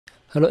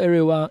Hello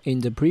everyone, in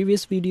the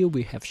previous video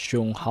we have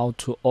shown how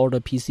to order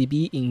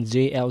PCB in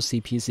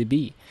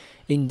JLCPCB.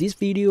 In this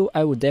video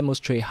I will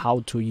demonstrate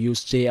how to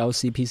use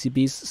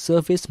JLCPCB's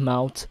Surface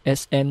Mount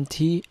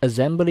SMT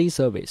Assembly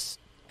service.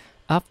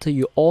 After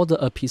you order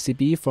a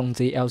PCB from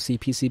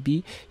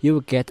JLCPCB, you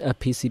will get a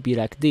PCB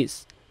like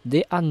this.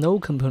 There are no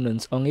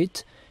components on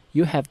it.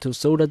 You have to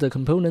solder the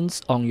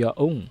components on your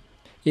own.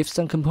 If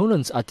some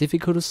components are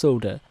difficult to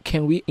solder,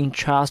 can we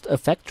entrust a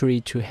factory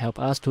to help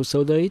us to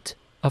solder it?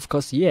 Of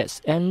course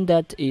yes, and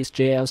that is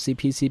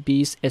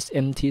JLCPCB's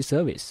SMT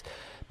service.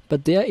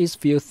 But there is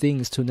few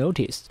things to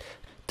notice.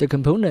 The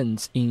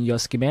components in your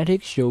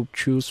schematic should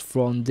choose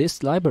from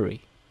this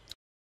library.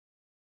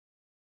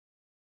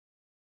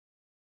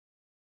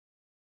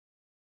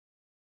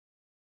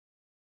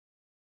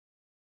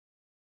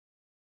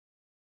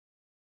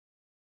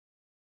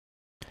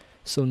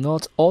 So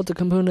not all the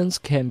components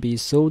can be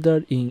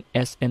soldered in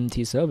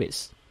SMT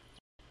service.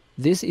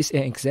 This is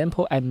an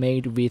example I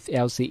made with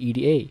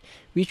EasyEDA,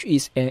 which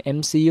is an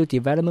MCU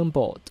development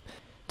board.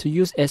 To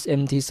use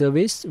SMT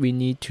service, we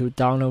need to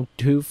download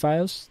two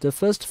files. The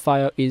first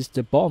file is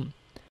the BOM.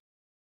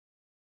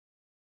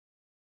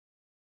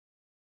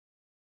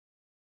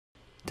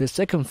 The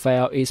second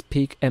file is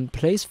pick and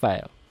place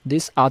file.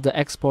 These are the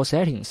export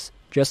settings.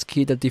 Just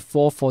key the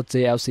default for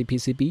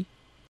JLCPCB.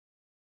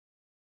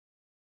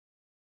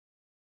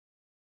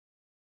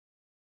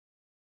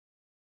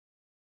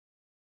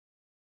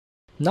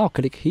 Now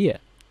click here.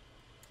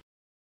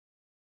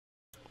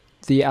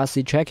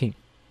 DRC checking.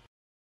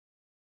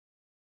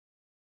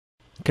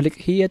 Click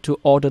here to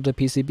order the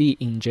PCB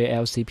in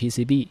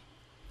JLCPCB.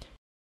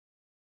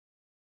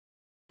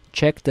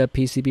 Check the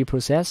PCB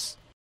process.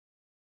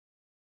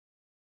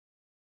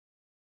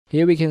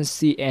 Here we can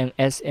see an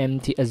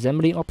SMT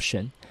assembly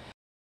option.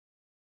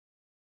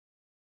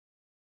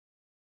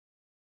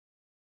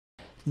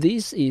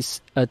 This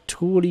is a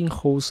tooling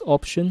holes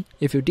option.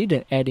 If you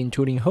didn't add in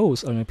tooling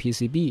holes on your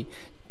PCB,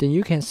 then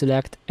you can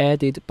select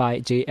Added by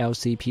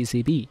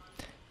JLCPCB.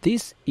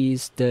 This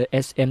is the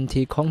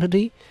SMT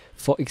quantity.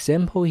 For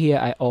example, here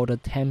I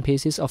ordered 10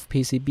 pieces of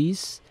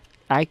PCBs.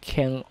 I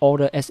can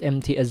order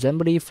SMT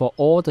assembly for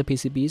all the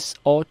PCBs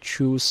or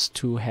choose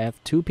to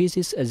have 2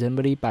 pieces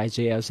assembly by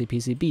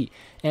JLCPCB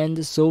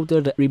and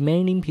solder the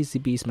remaining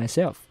PCBs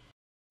myself.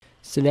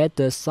 Select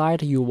the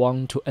side you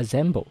want to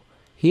assemble.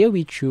 Here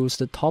we choose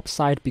the top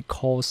side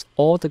because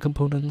all the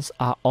components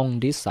are on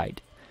this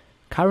side.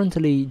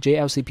 Currently,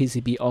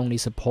 JLCPCB only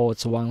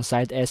supports one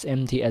side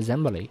SMT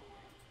assembly.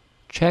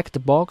 Check the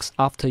box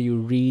after you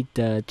read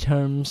the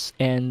terms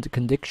and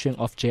conditions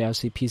of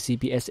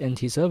JLCPCB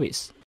SMT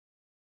service.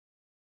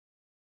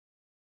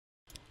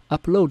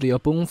 Upload your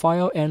BOM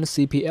file and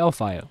CPL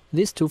file.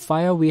 These two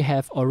files we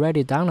have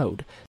already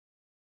downloaded.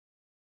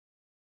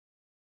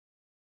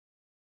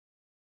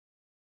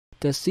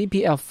 The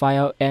CPL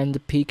file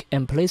and pick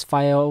and place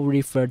file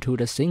refer to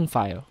the same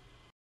file.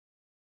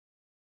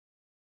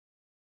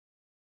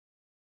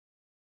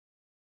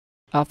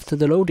 After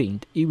the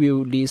loading, it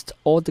will list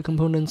all the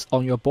components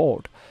on your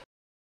board.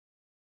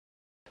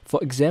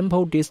 For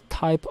example, this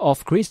type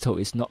of crystal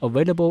is not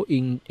available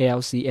in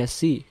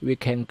LCSC. We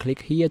can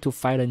click here to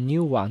find a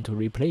new one to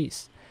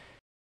replace.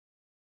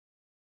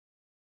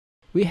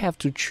 We have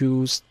to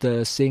choose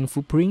the same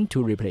footprint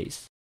to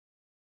replace.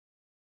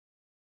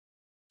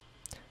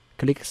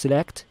 Click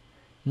Select.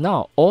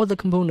 Now all the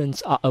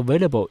components are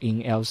available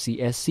in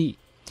LCSC.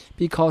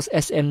 Because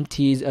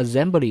SMT's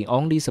assembly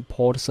only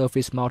supports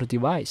surface mount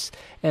device,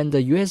 and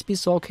the USB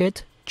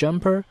socket,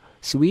 jumper,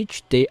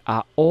 switch, they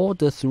are all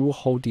the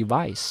through-hole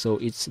device, so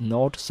it's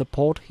not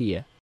support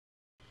here.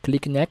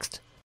 Click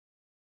Next.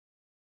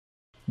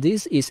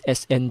 This is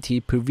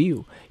SMT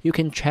preview. You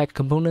can check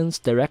components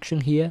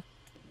direction here.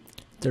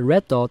 The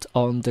red dot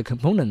on the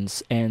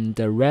components and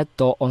the red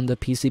dot on the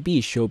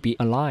PCB should be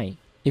aligned.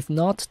 If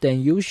not,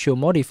 then you should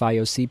modify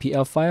your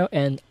CPL file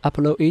and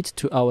upload it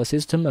to our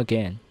system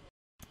again.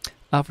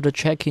 After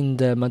checking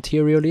the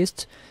material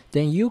list,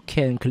 then you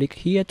can click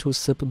here to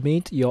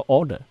submit your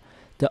order.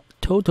 The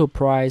total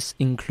price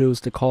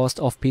includes the cost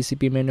of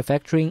PCB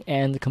manufacturing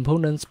and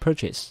components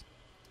purchase.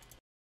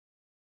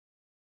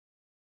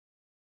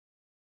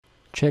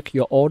 Check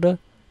your order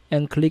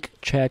and click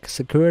Check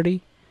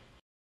Security.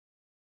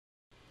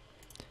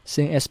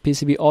 Same as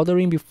PCB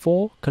ordering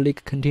before,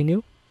 click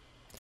Continue.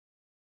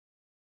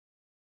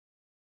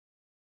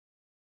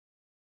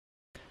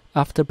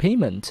 After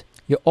payment,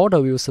 your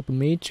order will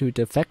submit to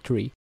the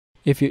factory.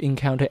 If you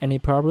encounter any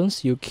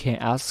problems, you can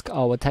ask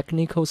our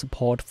technical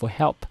support for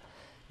help.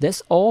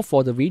 That's all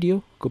for the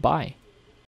video. Goodbye.